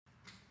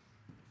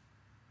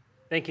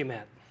Thank you,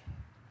 Matt.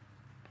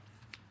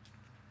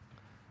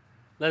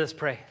 Let us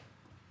pray.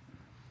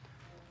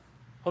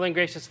 Holy and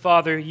gracious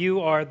Father,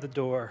 you are the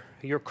door.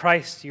 Your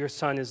Christ, your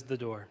Son, is the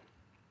door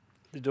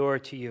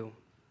to you.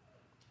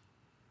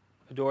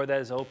 A door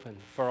that is open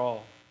for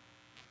all.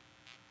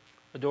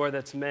 A door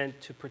that's meant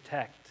to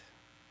protect.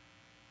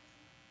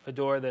 A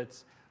door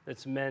that's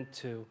meant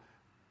to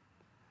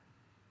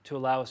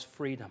allow us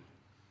freedom,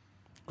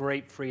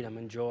 great freedom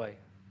and joy.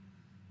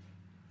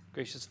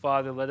 Gracious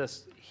Father, let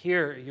us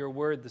hear your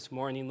word this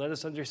morning. Let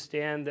us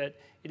understand that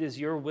it is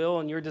your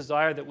will and your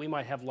desire that we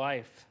might have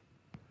life.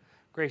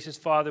 Gracious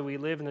Father, we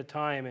live in a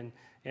time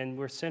and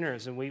we're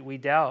sinners and we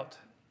doubt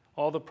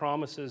all the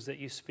promises that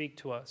you speak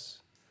to us.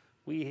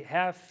 We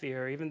have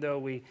fear, even though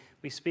we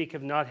speak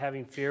of not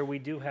having fear, we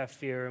do have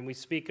fear, and we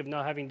speak of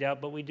not having doubt,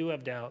 but we do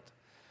have doubt.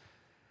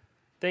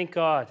 Thank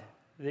God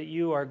that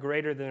you are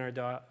greater than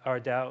our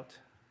doubt,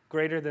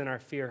 greater than our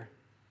fear,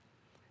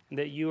 and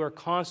that you are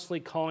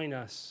constantly calling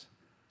us,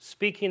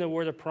 speaking a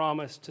word of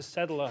promise to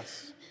settle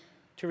us,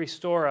 to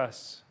restore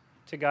us,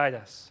 to guide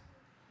us.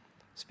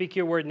 Speak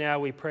your word now,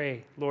 we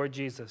pray, Lord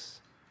Jesus.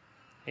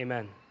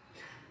 Amen.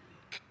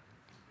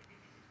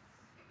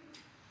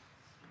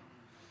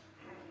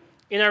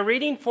 In our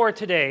reading for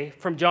today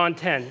from John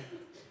 10,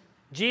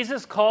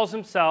 Jesus calls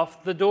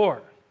himself the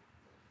door.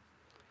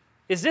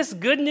 Is this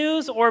good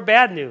news or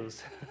bad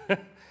news?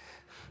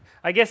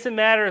 I guess it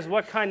matters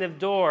what kind of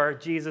door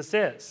Jesus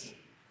is.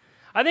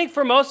 I think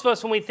for most of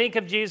us, when we think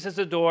of Jesus as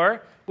a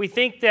door, we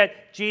think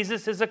that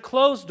Jesus is a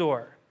closed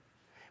door.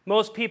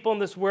 Most people in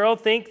this world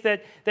think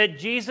that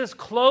Jesus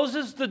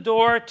closes the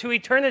door to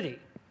eternity.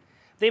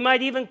 They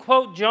might even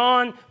quote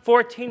John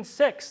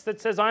 14:6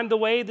 that says, I'm the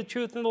way, the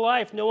truth, and the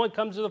life. No one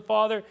comes to the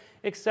Father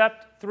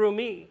except through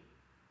me.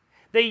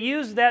 They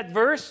use that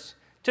verse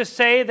to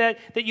say that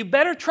you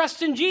better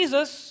trust in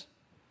Jesus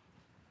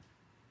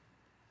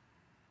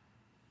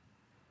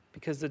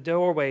because the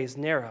doorway is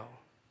narrow.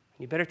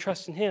 You better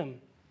trust in him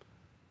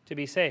to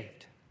be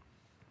saved,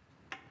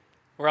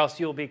 or else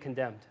you'll be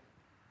condemned.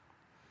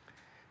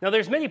 Now,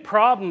 there's many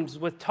problems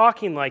with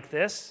talking like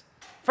this.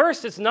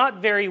 First, it's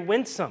not very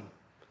winsome.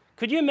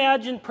 Could you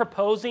imagine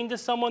proposing to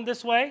someone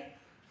this way?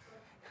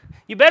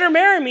 You better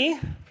marry me,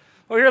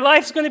 or your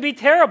life's going to be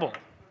terrible.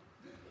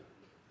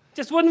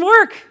 Just wouldn't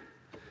work.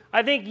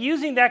 I think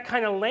using that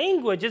kind of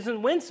language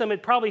isn't winsome.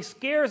 It probably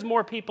scares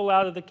more people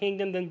out of the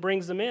kingdom than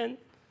brings them in.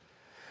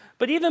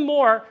 But even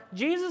more,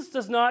 Jesus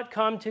does not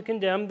come to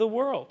condemn the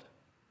world.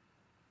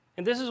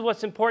 And this is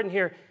what's important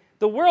here.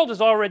 The world is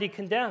already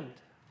condemned.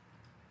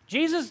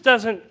 Jesus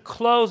doesn't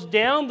close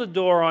down the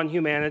door on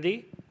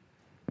humanity.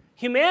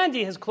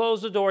 Humanity has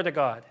closed the door to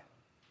God.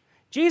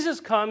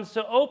 Jesus comes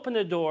to open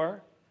a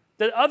door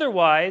that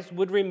otherwise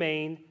would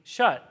remain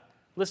shut.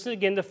 Listen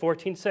again to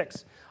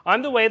 14:6.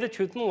 I'm the way, the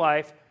truth, and the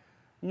life.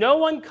 No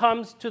one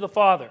comes to the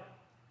Father.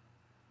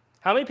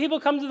 How many people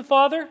come to the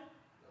Father?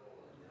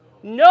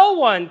 No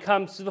one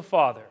comes to the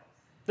Father.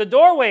 The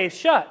doorway is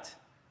shut.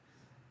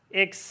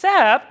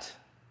 Except,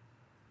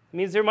 it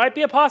means there might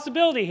be a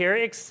possibility here,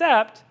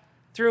 except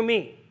through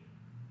me.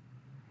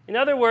 In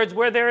other words,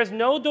 where there is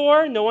no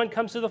door, no one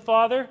comes to the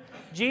Father.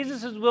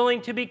 Jesus is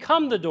willing to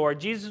become the door.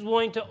 Jesus is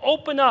willing to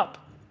open up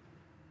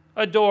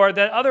a door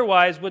that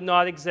otherwise would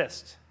not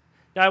exist.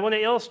 Now, I want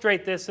to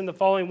illustrate this in the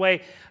following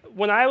way.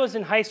 When I was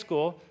in high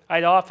school,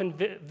 I'd often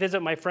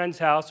visit my friend's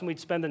house, and we'd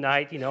spend the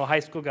night. High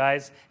school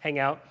guys hang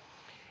out.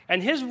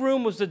 And his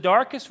room was the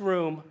darkest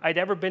room I'd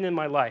ever been in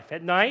my life.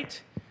 At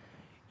night,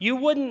 you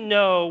wouldn't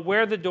know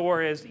where the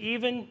door is,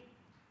 even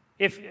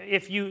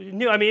if you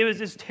knew. I mean, it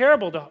was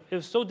terrible. It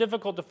was so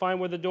difficult to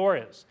find where the door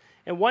is.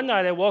 And one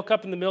night, I woke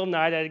up in the middle of the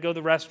night. I had to go to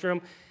the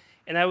restroom,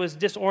 and I was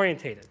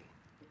disorientated.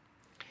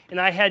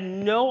 And I had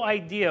no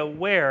idea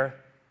where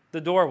the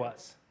door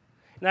was.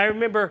 And I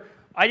remember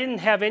I didn't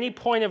have any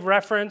point of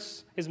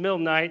reference. It's middle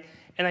of the night,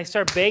 and I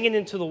start banging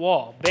into the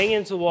wall.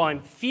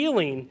 I'm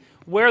feeling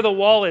where the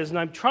wall is, and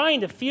I'm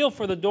trying to feel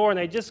for the door, and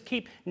I just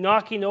keep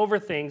knocking over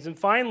things. And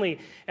finally,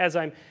 as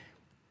I'm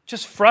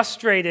just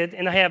frustrated,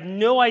 and I have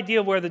no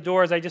idea where the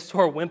door is, I just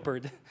sort of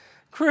whimpered,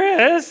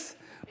 Chris,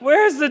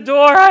 where's the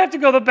door? I have to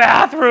go to the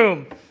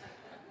bathroom.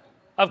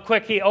 Of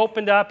quick, he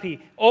opened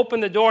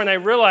the door, and I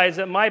realized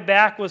that my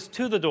back was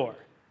to the door.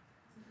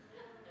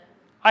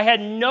 I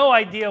had no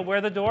idea where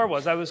the door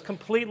was. I was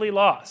completely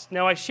lost.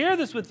 Now, I share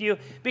this with you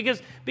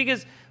because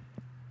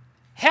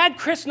had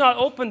Chris not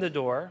opened the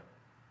door,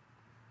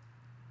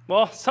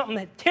 well,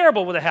 something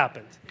terrible would have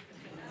happened.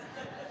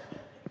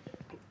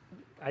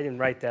 I didn't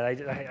write that. I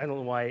don't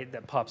know why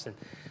that pops in.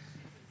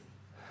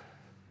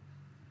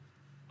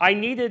 I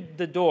needed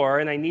the door,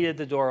 and I needed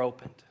the door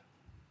opened.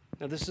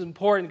 Now, this is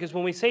important because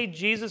when we say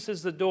Jesus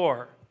is the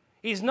door,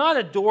 he's not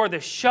a door to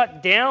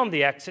shut down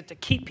the exit to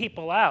keep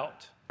people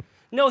out.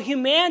 No,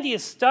 humanity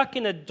is stuck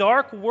in a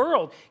dark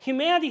world.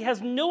 Humanity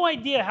has no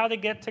idea how to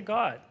get to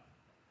God.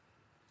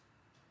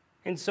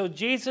 And so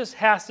Jesus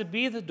has to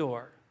be the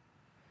door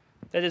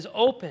that is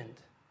opened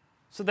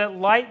so that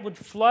light would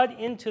flood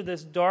into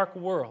this dark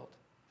world,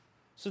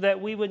 so that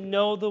we would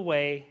know the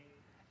way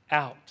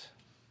out.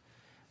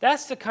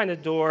 That's the kind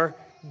of door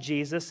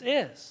Jesus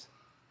is.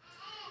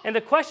 And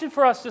the question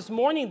for us this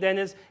morning then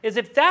is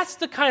if that's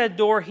the kind of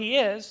door he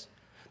is,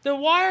 then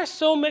why are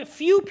so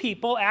few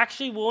people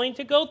actually willing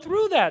to go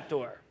through that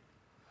door?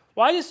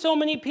 Why do so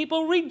many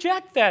people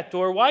reject that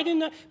door? Why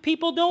do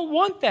people don't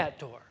want that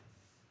door?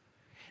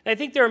 And I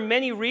think there are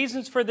many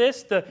reasons for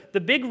this.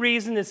 The big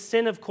reason is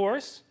sin, of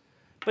course.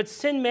 But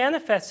sin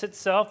manifests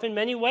itself in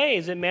many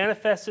ways. It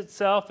manifests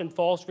itself in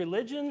false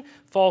religion,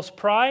 false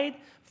pride,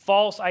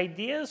 false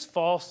ideas,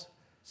 false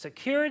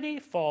security,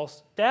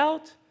 false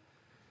doubt.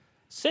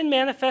 Sin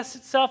manifests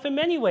itself in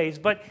many ways,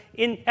 but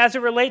as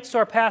it relates to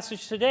our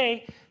passage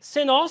today,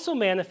 sin also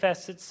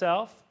manifests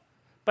itself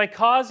by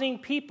causing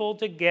people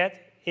to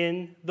get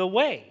in the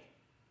way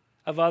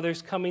of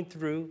others coming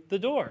through the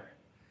door.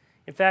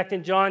 In fact,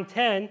 in John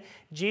 10,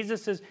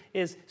 Jesus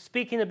is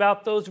speaking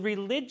about those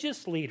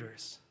religious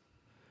leaders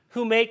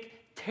who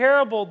make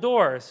terrible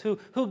doors,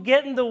 who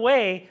get in the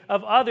way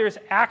of others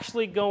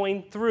actually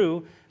going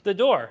through the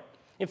door.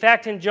 In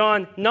fact, in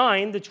John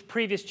 9, the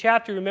previous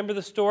chapter, remember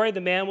the story? The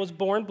man was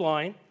born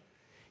blind.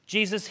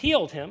 Jesus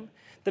healed him.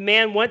 The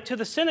man went to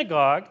the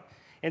synagogue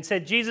and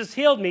said, "Jesus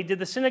healed me." Did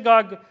the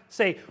synagogue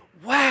say,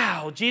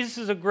 "Wow, Jesus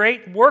is a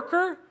great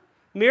worker,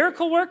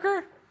 miracle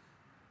worker"?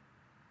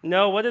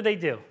 No, what did they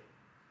do?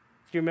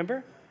 Do you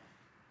remember?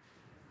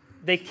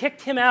 They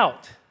kicked him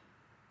out.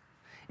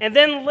 And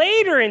then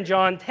later in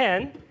John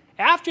 10,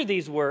 after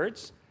these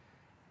words,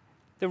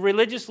 the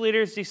religious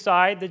leaders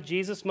decide that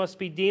Jesus must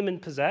be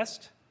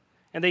demon-possessed,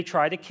 and they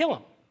try to kill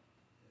him.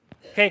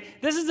 Okay,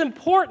 this is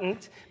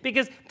important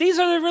because these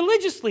are the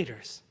religious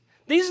leaders.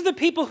 These are the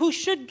people who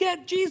should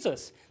get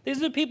Jesus. These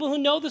are the people who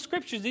know the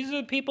Scriptures. These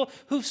are the people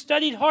who've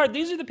studied hard.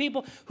 These are the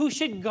people who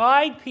should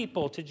guide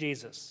people to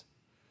Jesus.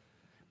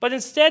 But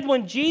instead,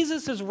 when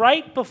Jesus is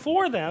right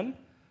before them,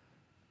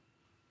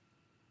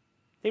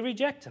 they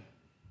reject him.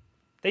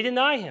 They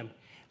deny him.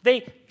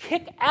 They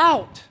kick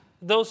out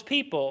those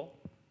people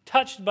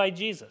touched by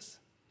Jesus.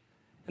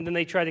 And then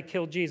they try to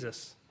kill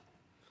Jesus.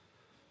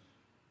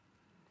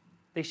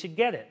 They should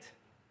get it.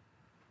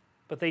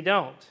 But they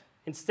don't.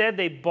 Instead,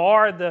 they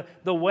bar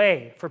the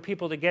way for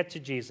people to get to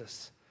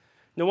Jesus.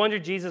 No wonder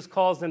Jesus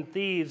calls them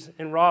thieves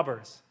and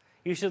robbers.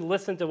 You should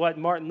listen to what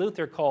Martin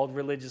Luther called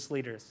religious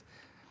leaders.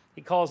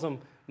 He calls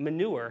them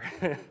manure.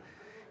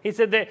 He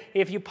said that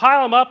if you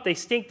pile them up, they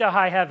stink to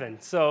high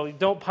heaven. So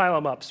don't pile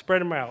them up.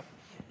 Spread them out.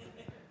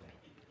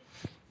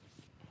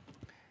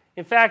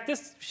 In fact,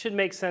 this should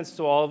make sense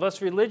to all of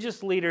us.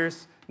 Religious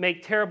leaders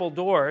make terrible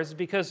doors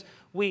because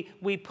we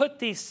put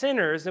these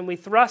sinners and we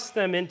thrust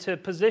them into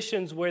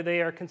positions where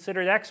they are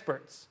considered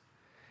experts.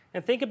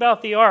 And think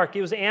about the ark.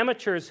 It was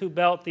amateurs who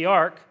built the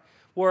ark,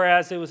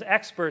 whereas it was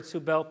experts who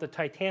built the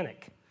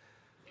Titanic.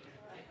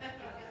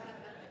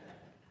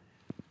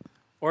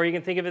 Or you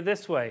can think of it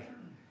this way.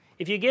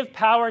 If you give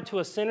power to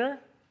a sinner,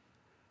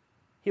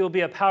 he will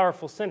be a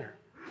powerful sinner.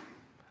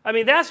 I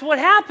mean, that's what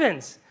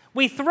happens.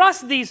 We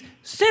thrust these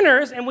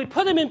sinners and we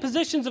put them in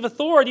positions of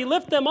authority,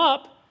 lift them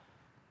up,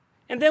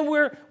 and then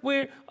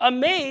we're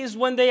amazed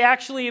when they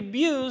actually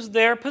abuse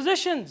their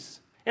positions.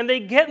 And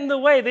they get in the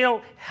way. They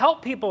don't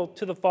help people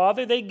to the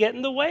Father. They get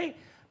in the way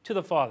to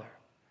the Father.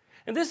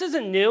 And this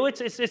isn't new.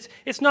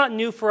 It's not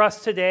new for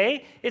us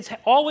today. It's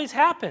always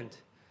happened.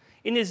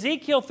 In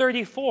Ezekiel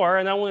 34,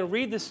 and I want to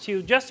read this to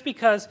you just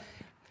because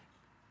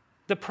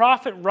the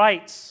prophet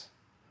writes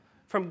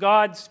from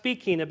God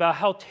speaking about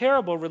how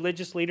terrible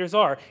religious leaders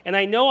are. And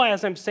I know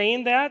as I'm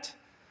saying that,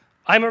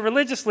 I'm a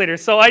religious leader,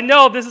 so I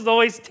know this is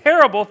always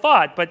terrible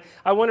thought, but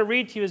I want to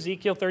read to you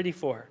Ezekiel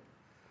 34.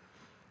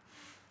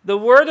 The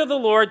word of the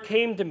Lord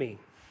came to me,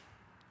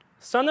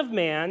 Son of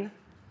man,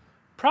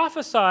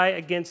 prophesy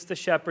against the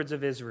shepherds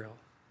of Israel.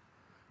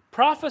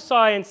 Prophesy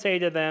and say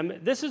to them,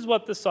 this is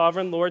what the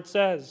sovereign Lord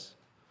says.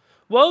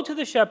 Woe to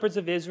the shepherds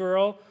of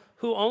Israel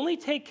who only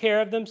take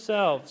care of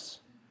themselves.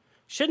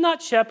 Should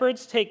not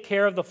shepherds take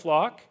care of the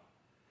flock?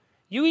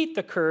 You eat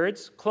the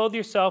curds, clothe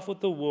yourself with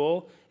the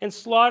wool, and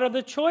slaughter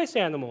the choice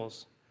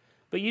animals,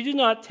 but you do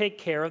not take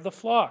care of the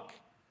flock.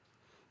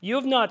 You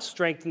have not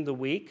strengthened the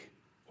weak,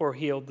 or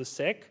healed the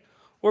sick,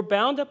 or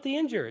bound up the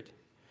injured.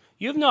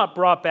 You have not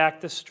brought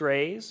back the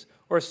strays,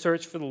 or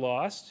searched for the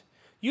lost.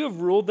 You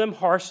have ruled them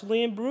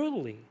harshly and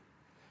brutally.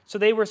 So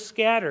they were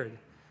scattered,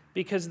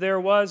 because there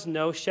was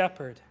no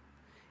shepherd.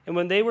 And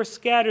when they were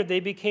scattered, they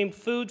became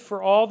food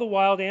for all the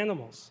wild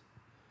animals.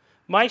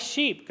 My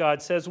sheep,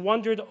 God says,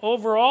 wandered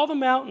over all the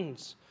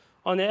mountains,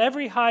 on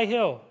every high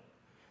hill.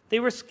 They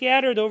were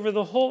scattered over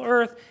the whole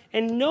earth,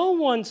 and no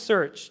one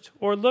searched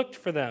or looked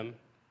for them.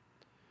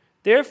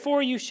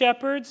 Therefore, you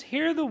shepherds,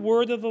 hear the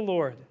word of the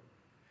Lord.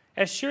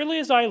 As surely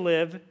as I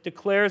live,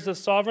 declares the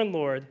sovereign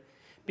Lord,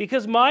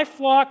 because my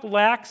flock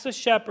lacks a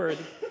shepherd,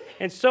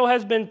 and so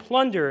has been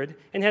plundered,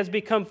 and has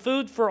become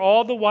food for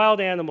all the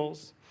wild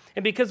animals,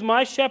 and because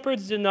my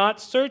shepherds did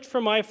not search for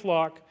my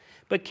flock,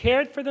 but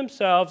cared for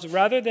themselves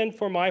rather than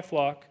for my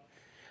flock,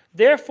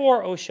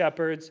 therefore, O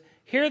shepherds,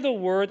 hear the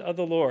word of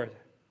the Lord.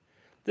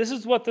 This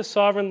is what the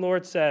sovereign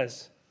Lord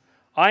says.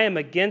 I am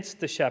against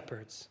the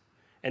shepherds,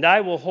 and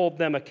I will hold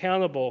them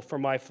accountable for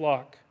my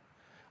flock.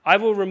 I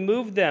will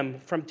remove them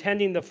from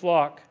tending the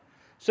flock,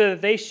 so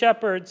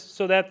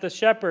that the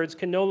shepherds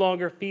can no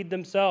longer feed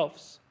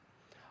themselves.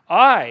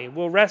 I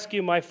will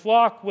rescue my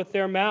flock with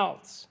their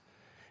mouths,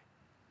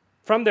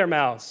 from their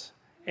mouths,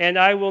 and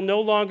it will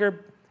no longer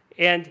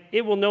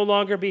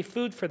be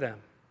food for them.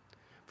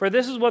 For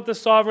this is what the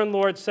sovereign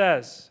Lord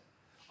says: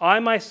 I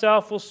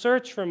myself will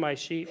search for my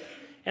sheep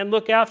and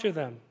look after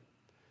them,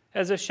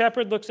 as a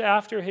shepherd looks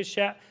after his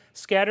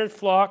scattered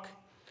flock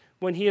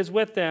when he is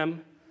with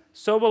them.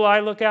 So will I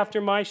look after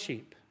my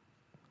sheep.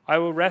 I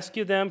will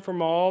rescue them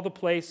from all the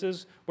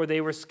places where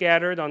they were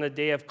scattered on a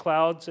day of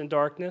clouds and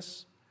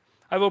darkness.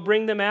 I will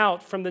bring them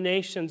out from the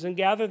nations and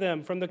gather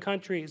them from the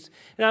countries,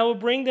 and I will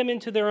bring them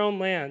into their own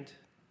land.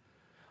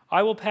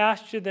 I will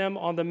pasture them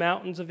on the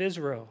mountains of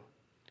Israel,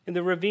 in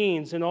the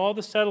ravines and all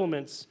the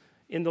settlements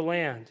in the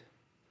land.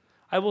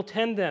 I will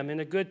tend them in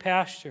a good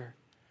pasture,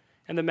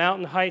 and the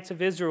mountain heights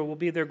of Israel will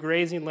be their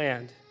grazing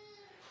land.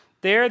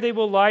 There they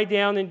will lie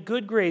down in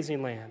good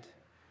grazing land,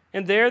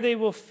 and there they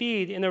will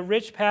feed in a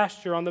rich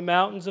pasture on the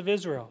mountains of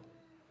Israel.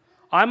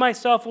 I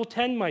myself will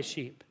tend my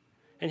sheep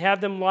and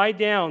have them lie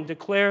down,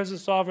 declares the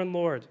sovereign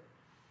Lord.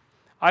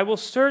 I will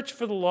search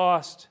for the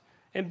lost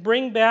and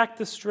bring back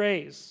the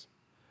strays.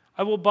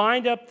 I will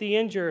bind up the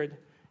injured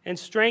and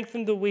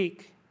strengthen the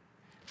weak,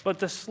 but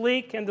the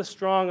sleek and the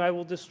strong I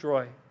will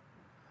destroy.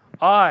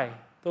 I,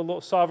 the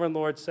sovereign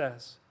Lord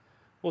says,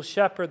 will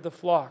shepherd the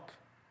flock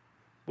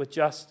with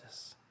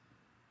justice.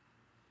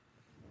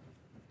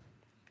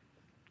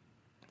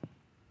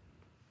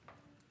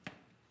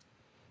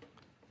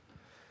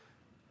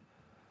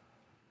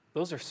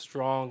 Those are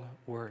strong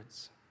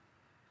words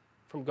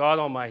from God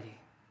Almighty.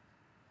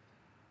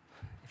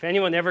 If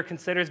anyone ever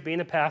considers being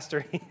a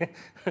pastor,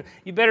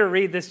 you better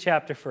read this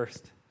chapter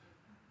first.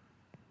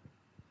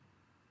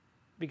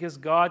 Because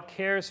God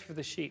cares for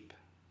the sheep.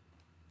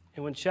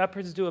 And when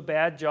shepherds do a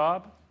bad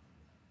job,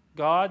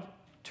 God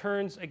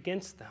turns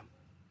against them.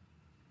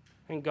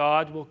 And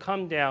God will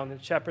come down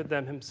and shepherd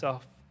them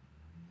himself.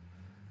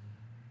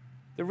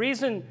 The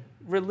reason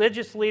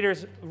religious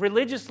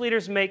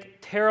leaders make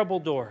terrible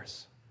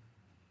doors,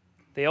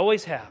 they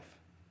always have,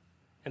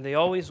 and they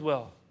always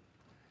will.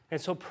 And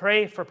so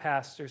pray for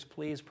pastors,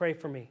 please. Pray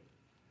for me.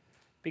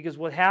 Because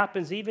what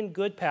happens, even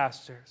good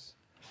pastors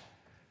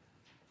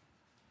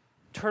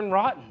turn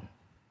rotten.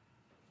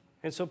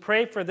 And so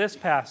pray for this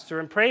pastor,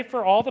 and pray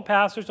for all the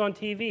pastors on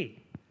TV.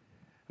 I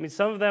mean,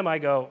 some of them I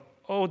go,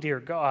 oh, dear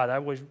God, I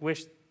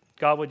wish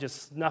God would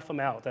just snuff them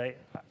out.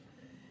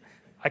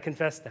 I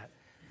confess that.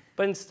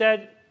 But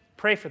instead,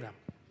 pray for them.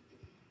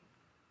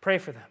 Pray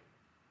for them.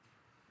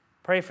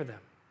 Pray for them.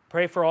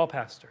 Pray for all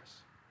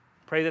pastors.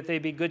 Pray that they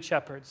be good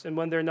shepherds. And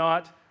when they're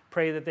not,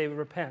 pray that they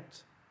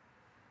repent.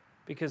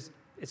 Because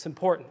it's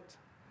important.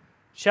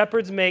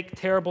 Shepherds make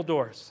terrible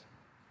doors.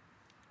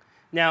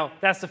 Now,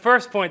 that's the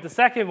first point. The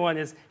second one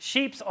is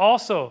sheep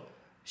also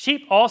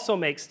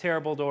makes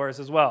terrible doors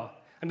as well.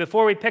 And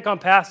before we pick on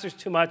pastors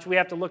too much, we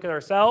have to look at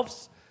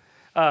ourselves.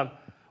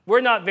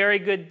 We're not very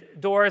good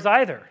doors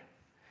either.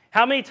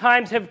 How many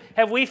times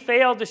have we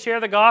failed to share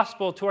the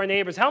gospel to our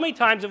neighbors? How many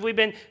times have we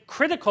been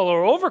critical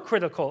or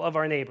overcritical of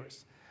our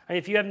neighbors? And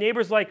if you have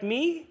neighbors like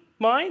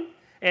mine,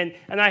 and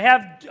I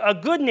have a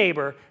good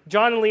neighbor,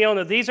 John and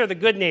Leona, these are the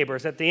good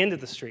neighbors at the end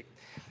of the street.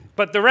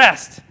 But the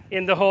rest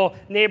in the whole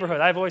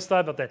neighborhood, I've always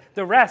thought about that.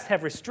 The rest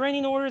have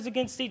restraining orders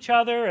against each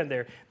other, and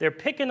they're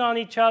picking on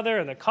each other,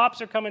 and the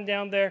cops are coming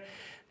down there.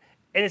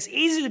 And it's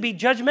easy to be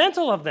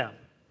judgmental of them.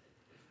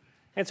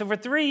 And so for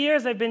 3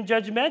 years, I've been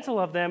judgmental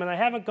of them, and I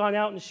haven't gone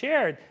out and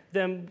shared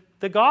them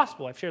the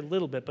gospel. I've shared a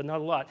little bit, but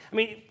not a lot. I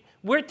mean,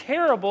 we're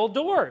terrible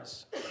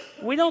doors.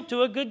 We don't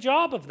do a good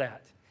job of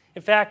that.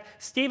 In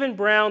fact, Stephen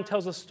Brown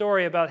tells a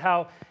story about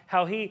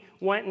how he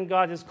went and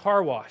got his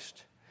car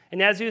washed.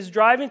 And as he was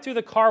driving through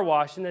the car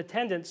wash, an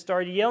attendant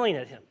started yelling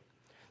at him.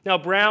 Now,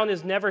 Brown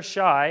is never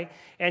shy,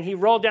 and he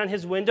rolled down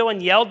his window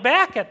and yelled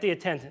back at the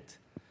attendant.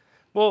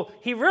 Well,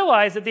 he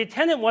realized that the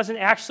attendant wasn't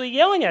actually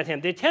yelling at him.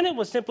 The attendant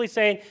was simply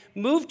saying,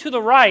 move to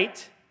the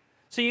right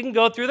so you can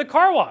go through the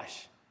car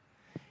wash.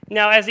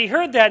 Now, as he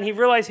heard that and he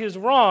realized he was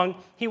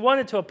wrong, he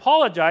wanted to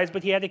apologize,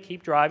 but he had to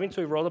keep driving, so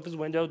he rolled up his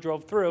window,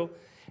 drove through.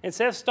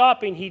 Instead of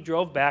stopping, he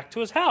drove back to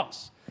his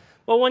house.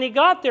 Well, when he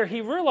got there,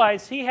 he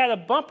realized he had a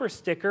bumper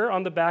sticker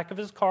on the back of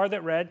his car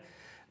that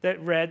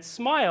read,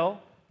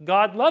 "Smile,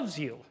 God loves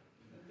you."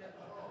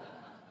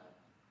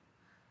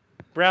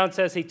 Brown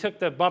says he took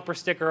the bumper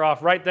sticker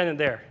off right then and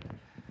there.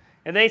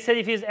 And then he said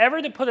if he was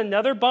ever to put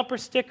another bumper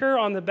sticker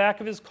on the back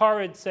of his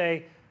car, it'd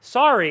say,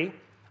 "Sorry,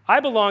 I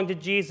belong to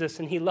Jesus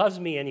and he loves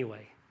me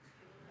anyway."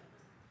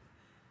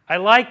 I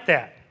like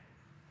that.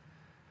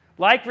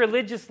 Like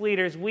religious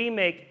leaders, we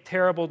make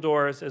terrible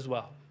doors as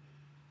well.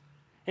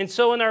 And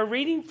so in our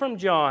reading from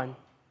John,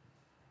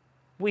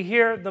 we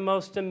hear the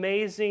most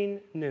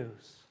amazing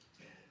news.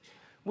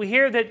 We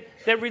hear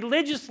that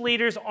religious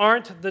leaders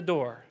aren't the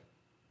door.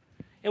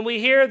 And we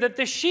hear that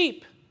the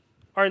sheep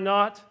are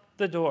not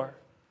the door.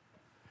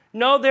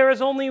 No, there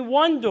is only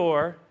one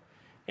door,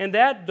 and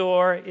that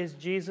door is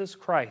Jesus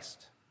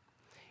Christ.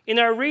 In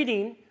our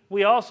reading,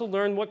 we also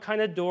learn what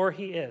kind of door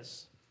he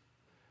is.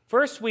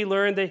 First, we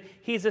learn that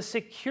he's a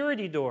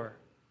security door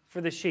for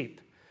the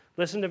sheep.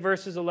 Listen to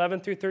verses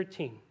 11 through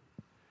 13.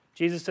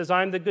 Jesus says,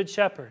 "I am the good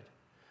shepherd.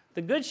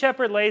 The good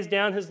shepherd lays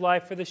down his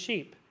life for the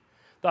sheep.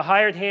 The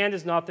hired hand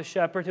is not the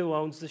shepherd who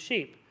owns the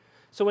sheep.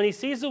 So when he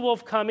sees the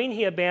wolf coming,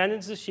 he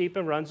abandons the sheep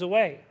and runs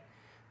away.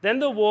 Then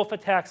the wolf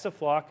attacks the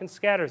flock and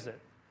scatters it.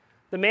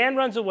 The man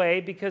runs away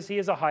because he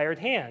is a hired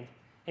hand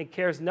and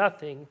cares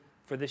nothing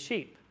for the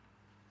sheep.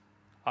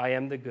 I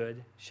am the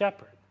good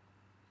shepherd."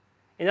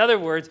 In other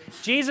words,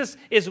 Jesus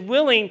is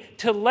willing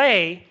to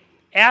lay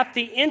at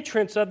the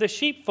entrance of the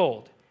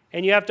sheepfold.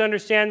 And you have to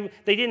understand,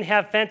 they didn't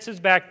have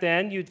fences back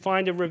then. You'd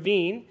find a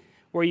ravine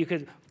where you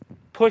could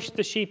push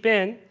the sheep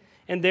in,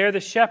 and there the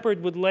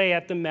shepherd would lay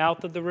at the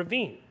mouth of the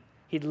ravine.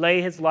 He'd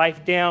lay his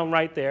life down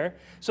right there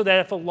so that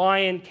if a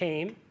lion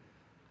came,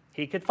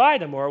 he could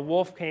fight him, or a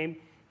wolf came,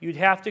 you'd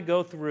have to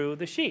go through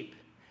the sheep.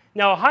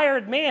 Now, a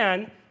hired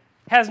man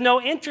has no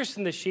interest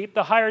in the sheep.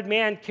 The hired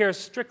man cares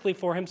strictly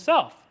for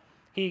himself.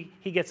 He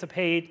gets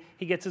paid,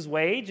 he gets his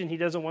wage, and he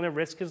doesn't want to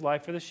risk his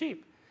life for the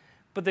sheep.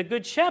 But the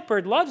good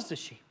shepherd loves the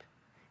sheep.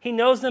 He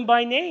knows them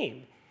by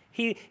name.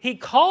 He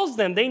calls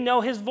them. They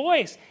know his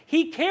voice.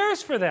 He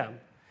cares for them.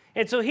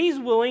 And so he's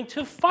willing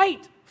to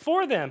fight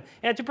for them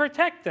and to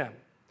protect them.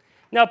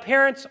 Now,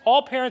 parents,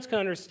 all parents can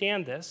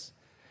understand this,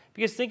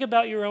 because think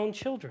about your own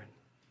children.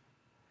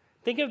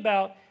 Think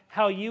about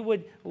how you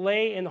would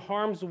lay in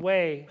harm's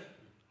way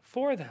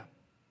for them.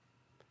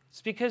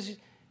 It's because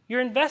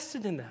you're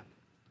invested in them.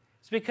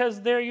 It's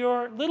because they're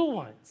your little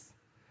ones.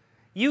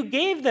 You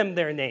gave them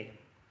their name.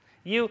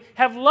 You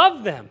have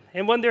loved them.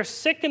 And when they're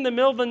sick in the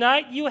middle of the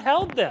night, you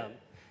held them.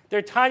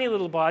 They're tiny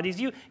little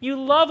bodies. You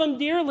love them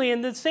dearly.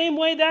 In the same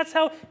way, that's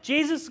how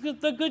Jesus,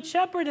 the Good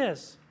Shepherd,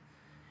 is.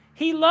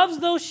 He loves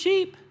those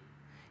sheep.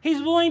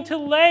 He's willing to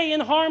lay in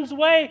harm's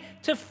way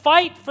to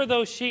fight for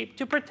those sheep,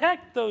 to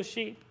protect those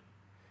sheep.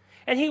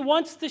 And he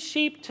wants the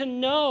sheep to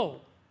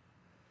know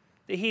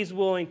that he's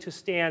willing to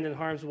stand in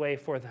harm's way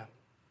for them.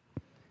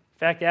 In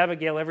fact,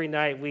 Abigail, every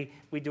night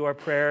we do our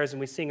prayers and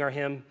we sing our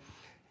hymn.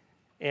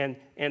 And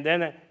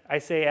then I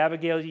say,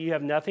 "Abigail, you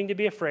have nothing to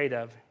be afraid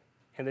of."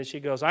 And then she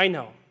goes, "I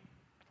know."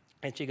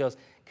 And she goes,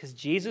 "Because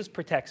Jesus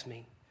protects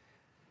me.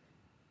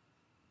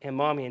 And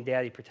Mommy and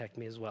Daddy protect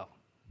me as well."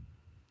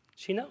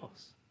 She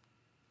knows.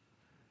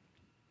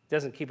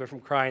 Doesn't keep her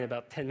from crying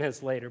about 10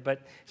 minutes later,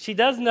 but she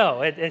does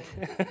know. I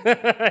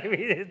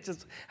mean, it's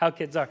just how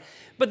kids are.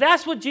 But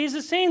that's what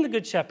Jesus is saying, the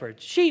Good Shepherd.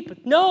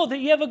 Sheep, know that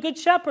you have a good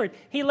shepherd.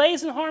 He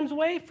lays in harm's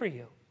way for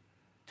you,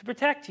 to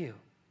protect you,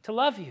 to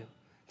love you,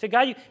 to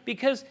guide you,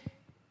 because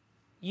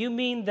you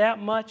mean that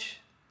much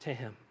to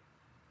him.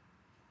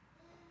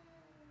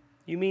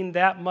 You mean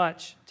that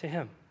much to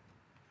him.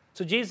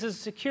 So Jesus is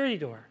a security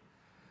door.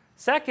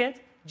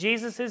 Second,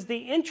 Jesus is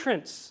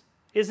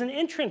an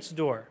entrance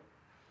door.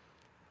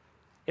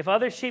 If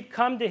other sheep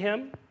come to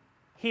him,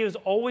 he is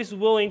always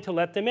willing to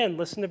let them in.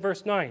 Listen to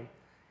verse 9.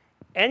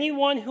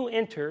 "Anyone who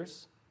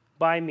enters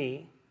by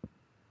me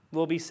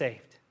will be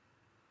saved."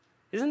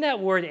 Isn't that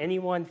word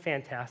anyone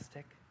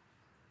fantastic?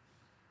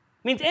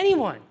 It means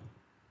anyone.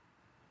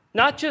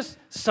 Not just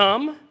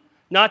some,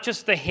 not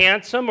just the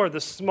handsome or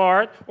the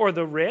smart or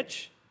the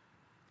rich.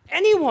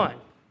 Anyone.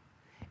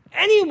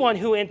 Anyone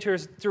who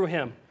enters through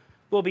him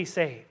will be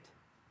saved.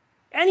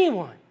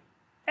 Anyone.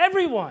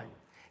 Everyone.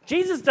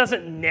 Jesus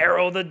doesn't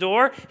narrow the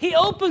door. He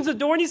opens the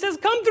door and he says,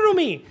 "Come through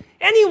me.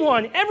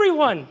 Anyone,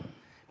 everyone.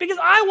 Because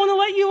I want to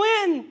let you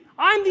in.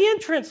 I'm the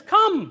entrance.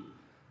 Come."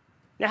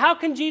 Now, how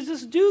can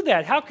Jesus do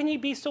that? How can he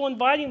be so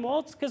inviting? Well,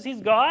 it's because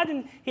he's God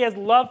and he has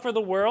love for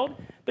the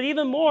world. But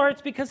even more,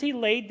 it's because he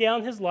laid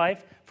down his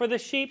life for the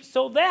sheep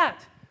so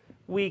that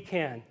we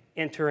can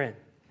enter in.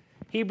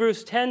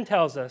 Hebrews 10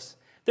 tells us,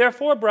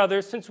 "Therefore,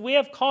 brothers, since we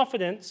have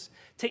confidence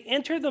to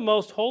enter the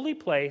most holy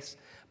place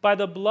by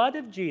the blood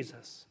of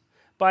Jesus,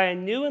 by a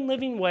new and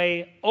living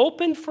way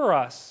opened for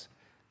us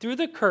through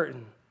the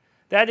curtain,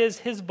 that is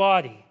his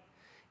body.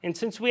 And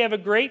since we have a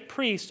great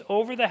priest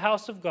over the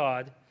house of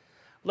God,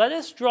 let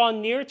us draw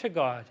near to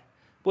God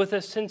with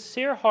a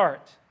sincere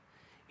heart,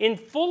 in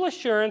full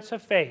assurance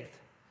of faith,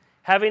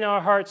 having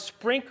our hearts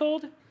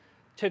sprinkled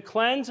to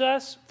cleanse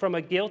us from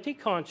a guilty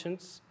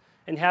conscience,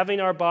 and having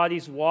our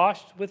bodies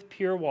washed with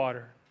pure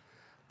water.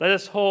 Let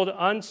us hold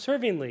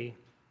unswervingly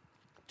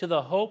to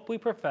the hope we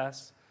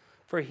profess,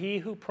 for he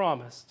who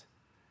promised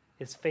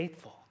is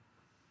faithful."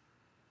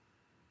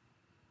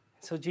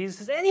 So Jesus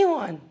says,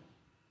 anyone,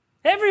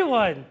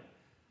 everyone,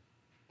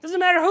 doesn't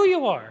matter who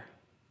you are,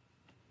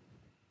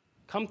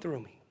 come through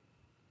me.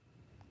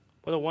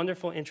 What a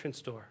wonderful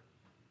entrance door.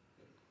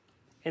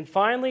 And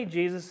finally,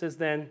 Jesus is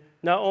then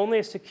not only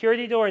a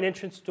security door, an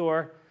entrance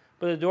door,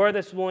 but a door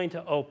that's willing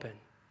to open.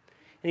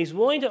 And he's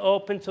willing to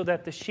open so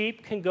that the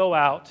sheep can go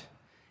out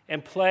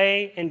and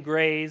play and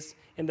graze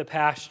in the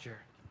pasture.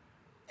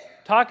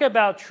 Talk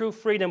about true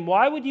freedom.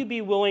 Why would you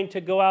be willing to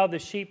go out of the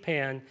sheep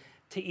pen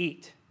to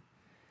eat?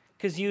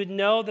 Because you'd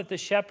know that the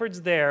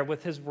shepherd's there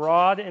with his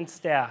rod and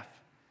staff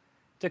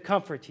to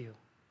comfort you.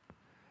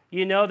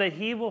 You know that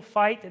he will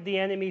fight the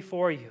enemy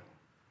for you,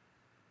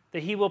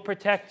 that he will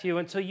protect you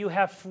until you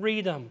have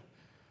freedom,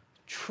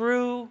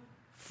 true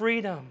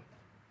freedom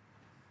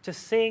to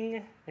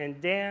sing and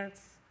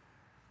dance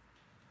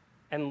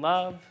and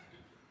love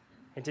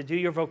and to do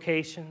your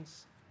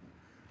vocations,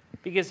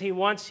 because he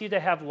wants you to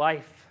have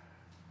life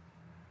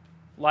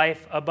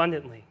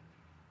abundantly.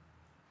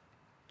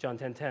 John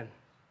 10:10.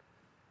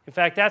 In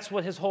fact, that's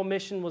what his whole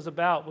mission was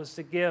about, was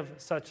to give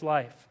such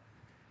life.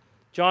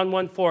 John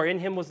 1:4, in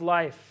him was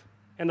life,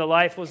 and the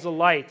life was the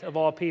light of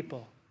all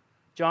people.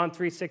 John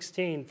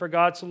 3:16, for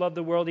God so loved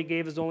the world, he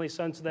gave his only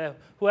Son, so that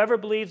whoever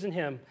believes in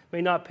him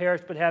may not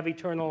perish but have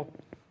eternal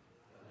life.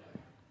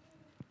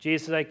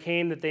 Jesus said, I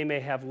came that they may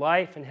have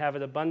life and have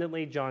it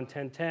abundantly, John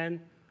 10:10,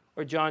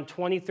 or John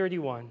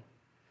 20:31.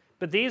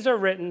 But these are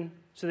written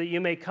so that you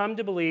may come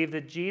to believe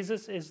that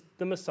Jesus is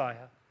the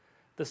Messiah,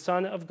 the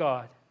Son of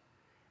God,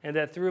 and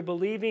that through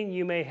believing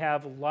you may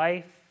have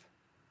life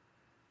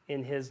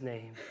in his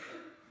name.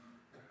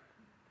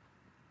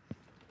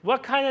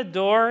 What kind of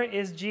door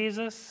is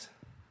Jesus?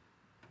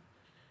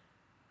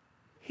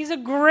 He's a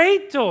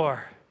great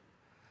door.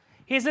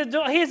 He's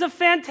a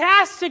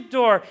fantastic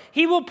door.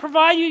 He will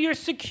provide you your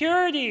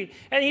security,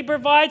 and he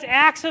provides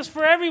access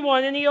for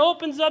everyone, and he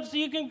opens up so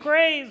you can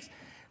graze.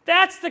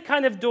 That's the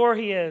kind of door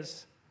he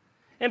is.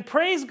 And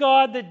praise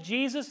God that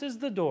Jesus is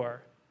the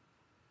door.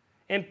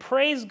 And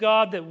praise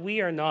God that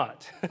we are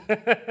not.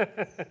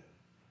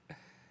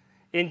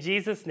 In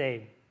Jesus'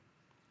 name,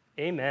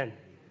 amen.